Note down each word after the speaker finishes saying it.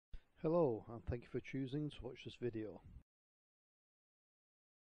Hello, and thank you for choosing to watch this video.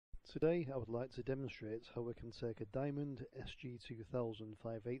 Today I would like to demonstrate how we can take a Diamond SG2000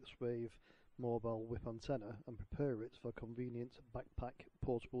 5/8 wave mobile whip antenna and prepare it for convenient backpack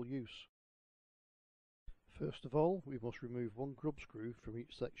portable use. First of all, we must remove one grub screw from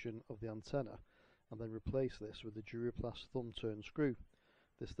each section of the antenna and then replace this with the Duraplast thumb turn screw.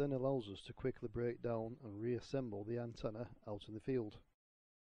 This then allows us to quickly break down and reassemble the antenna out in the field.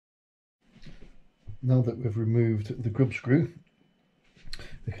 Now that we've removed the grub screw,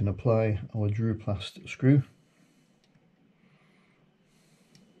 we can apply our Duraplast screw.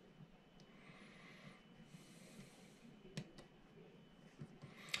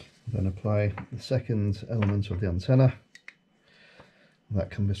 Then apply the second element of the antenna. That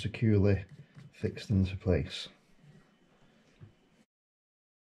can be securely fixed into place.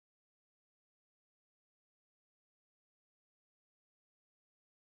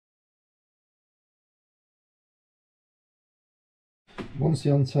 Once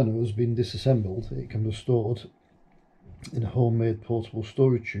the antenna has been disassembled, it can be stored in a homemade portable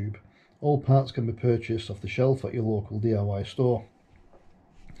storage tube. All parts can be purchased off the shelf at your local DIY store.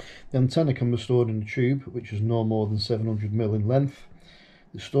 The antenna can be stored in a tube which is no more than 700mm in length.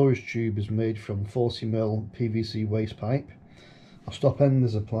 The storage tube is made from 40mm PVC waste pipe. A stop end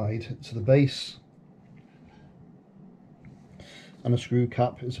is applied to the base and a screw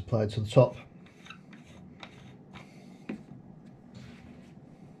cap is applied to the top.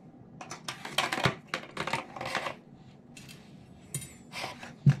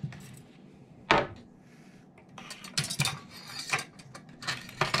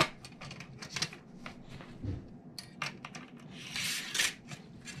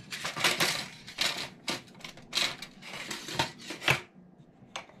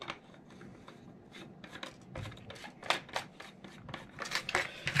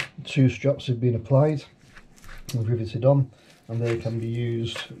 Two straps have been applied and riveted on, and they can be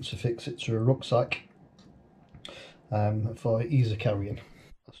used to fix it to a rucksack for easy carrying.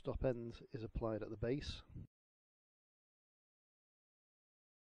 A stop end is applied at the base.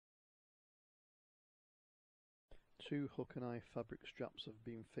 Two hook and eye fabric straps have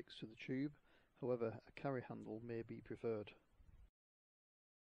been fixed to the tube, however a carry handle may be preferred.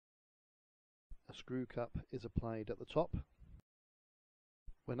 A screw cap is applied at the top.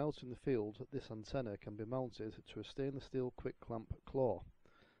 When out in the field, this antenna can be mounted to a stainless steel quick clamp claw.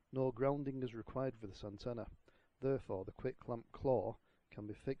 No grounding is required for this antenna, therefore the quick clamp claw can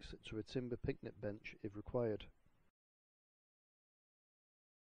be fixed to a timber picnic bench if required.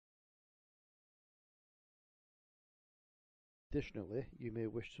 Additionally, you may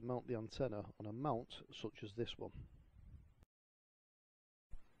wish to mount the antenna on a mount such as this one.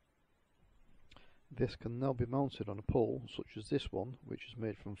 This can now be mounted on a pole such as this one, which is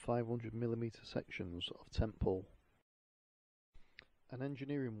made from 500mm sections of tent pole. An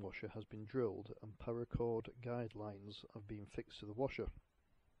engineering washer has been drilled and paracord guide lines have been fixed to the washer.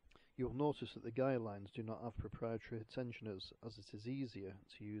 You will notice that the guide lines do not have proprietary tensioners, as it is easier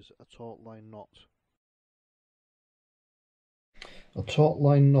to use a taut line knot. A taut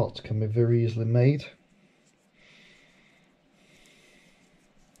line knot can be very easily made.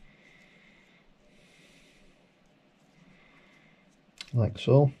 Like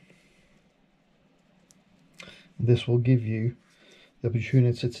so. This will give you the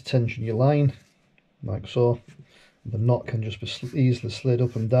opportunity to tension your line, like so. The knot can just be easily slid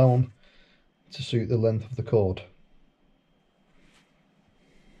up and down to suit the length of the cord.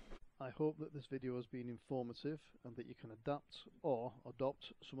 I hope that this video has been informative and that you can adapt or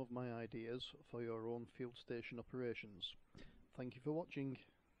adopt some of my ideas for your own field station operations. Thank you for watching.